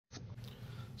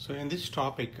So in this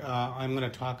topic, I'm going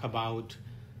to talk about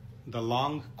the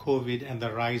long COVID and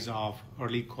the rise of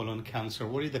early colon cancer.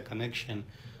 What is the connection?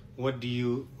 What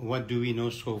do we know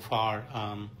so far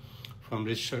from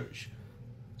research?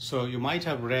 So you might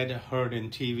have heard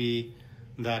in TV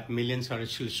that millions are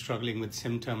still struggling with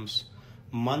symptoms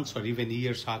months or even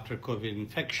years after COVID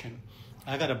infection.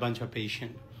 I got a bunch of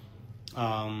patients.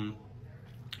 At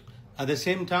the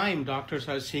same time, doctors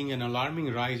are seeing an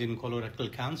alarming rise in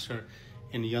colorectal cancer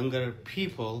in younger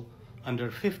people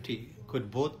under 50. Could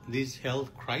both these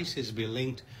health crises be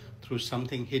linked through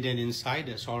something hidden inside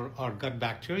us or gut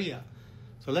bacteria?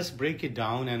 So let's break it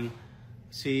down and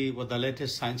see what the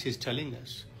latest science is telling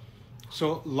us.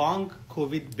 So long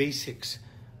COVID basics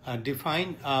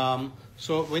define.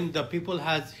 So when the people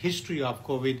has history of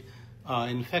COVID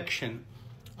infection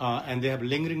and they have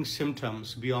lingering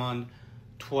symptoms beyond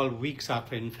 12 weeks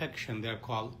after infection, they're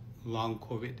called long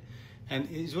COVID. And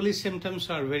usually symptoms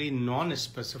are very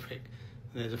non-specific.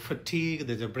 There's a fatigue,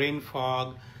 there's a brain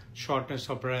fog, shortness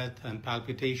of breath and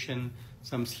palpitation,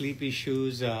 some sleep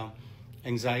issues,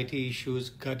 anxiety issues,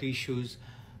 gut issues.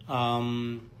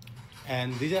 And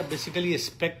these are basically a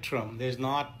spectrum. There's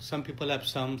not, some people have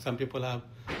some people have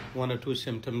one or two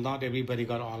symptoms. Not everybody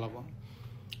got all of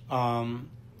them.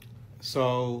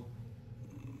 So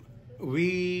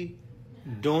we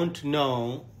don't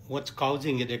know what's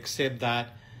causing it, except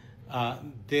that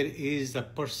there is a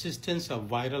persistence of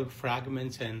viral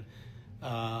fragments and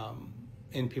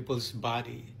in people's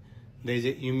body. There's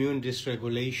an immune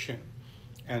dysregulation,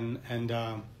 and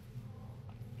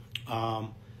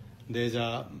there's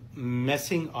a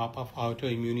messing up of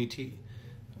autoimmunity.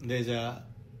 There's a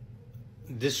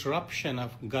disruption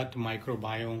of gut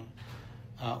microbiome,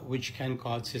 which can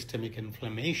cause systemic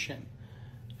inflammation,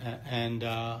 and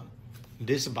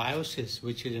dysbiosis,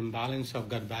 which is imbalance of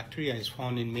gut bacteria, is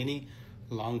found in many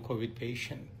long COVID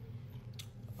patients.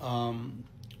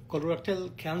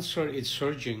 Colorectal cancer is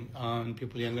surging in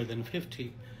people younger than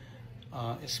 50,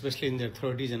 especially in their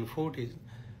 30s and 40s.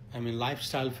 I mean,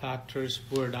 lifestyle factors,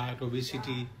 poor diet,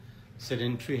 obesity,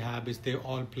 sedentary habits, they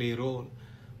all play a role.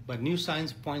 But new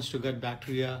science points to gut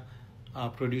bacteria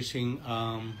producing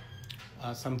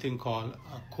something called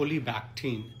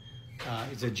colibactin.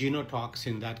 It's a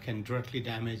genotoxin that can directly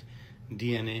damage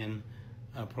DNA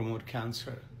and promote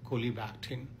cancer,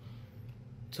 colibactin.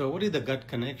 So what is the gut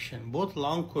connection? Both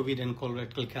long COVID and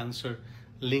colorectal cancer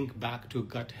link back to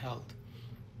gut health.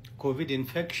 COVID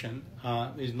infection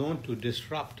is known to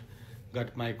disrupt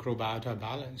gut microbiota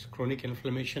balance. Chronic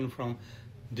inflammation from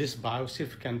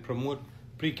dysbiosis can promote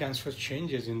precancerous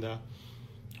changes in the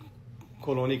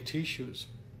colonic tissues.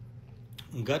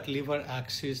 Gut-liver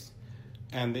axis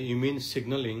and the immune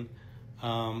signaling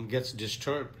gets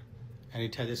disturbed, and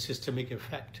it has a systemic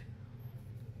effect.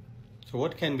 So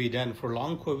what can be done for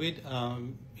long COVID?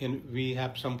 We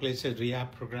have some places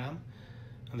rehab program,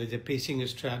 and there's a pacing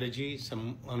strategy,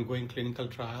 some ongoing clinical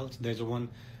trials. There's one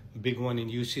big one in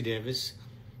UC Davis.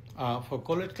 For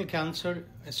colorectal cancer,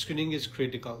 screening is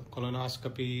critical.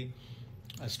 Colonoscopy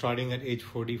starting at age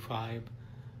 45.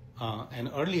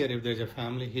 And earlier, if there's a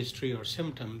family history or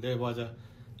symptom, there was a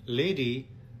lady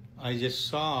I just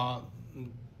saw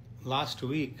last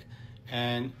week,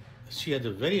 and she had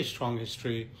a very strong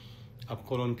history of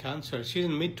colon cancer. She's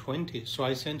in mid-20s, so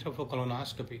I sent her for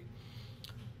colonoscopy.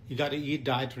 You got to eat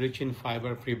diet rich in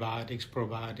fiber, prebiotics,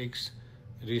 probiotics,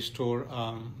 restore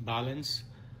balance,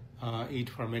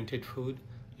 eat fermented food,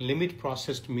 limit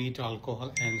processed meat,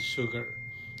 alcohol, and sugar.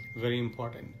 Very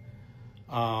important.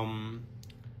 Long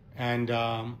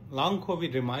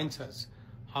COVID reminds us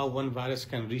how one virus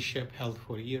can reshape health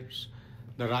for years.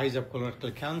 The rise of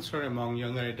colorectal cancer among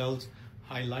younger adults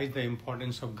highlights the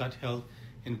importance of gut health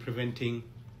in preventing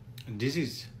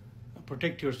disease.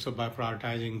 Protect yourself by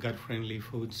prioritizing gut-friendly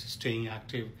foods, staying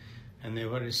active, and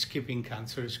never skipping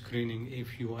cancer screening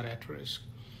if you are at risk.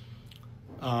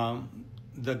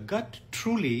 The gut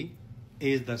truly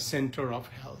is the center of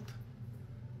health.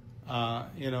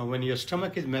 When your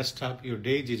stomach is messed up, your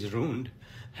day is ruined.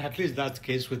 At least that's the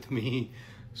case with me.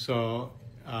 So,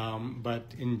 but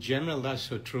in general, that's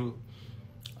so true.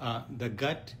 The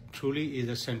gut truly is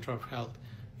the center of health.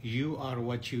 You are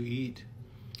what you eat.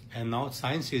 And now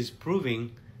science is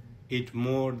proving it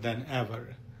more than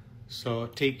ever. So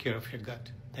take care of your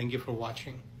gut. Thank you for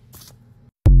watching.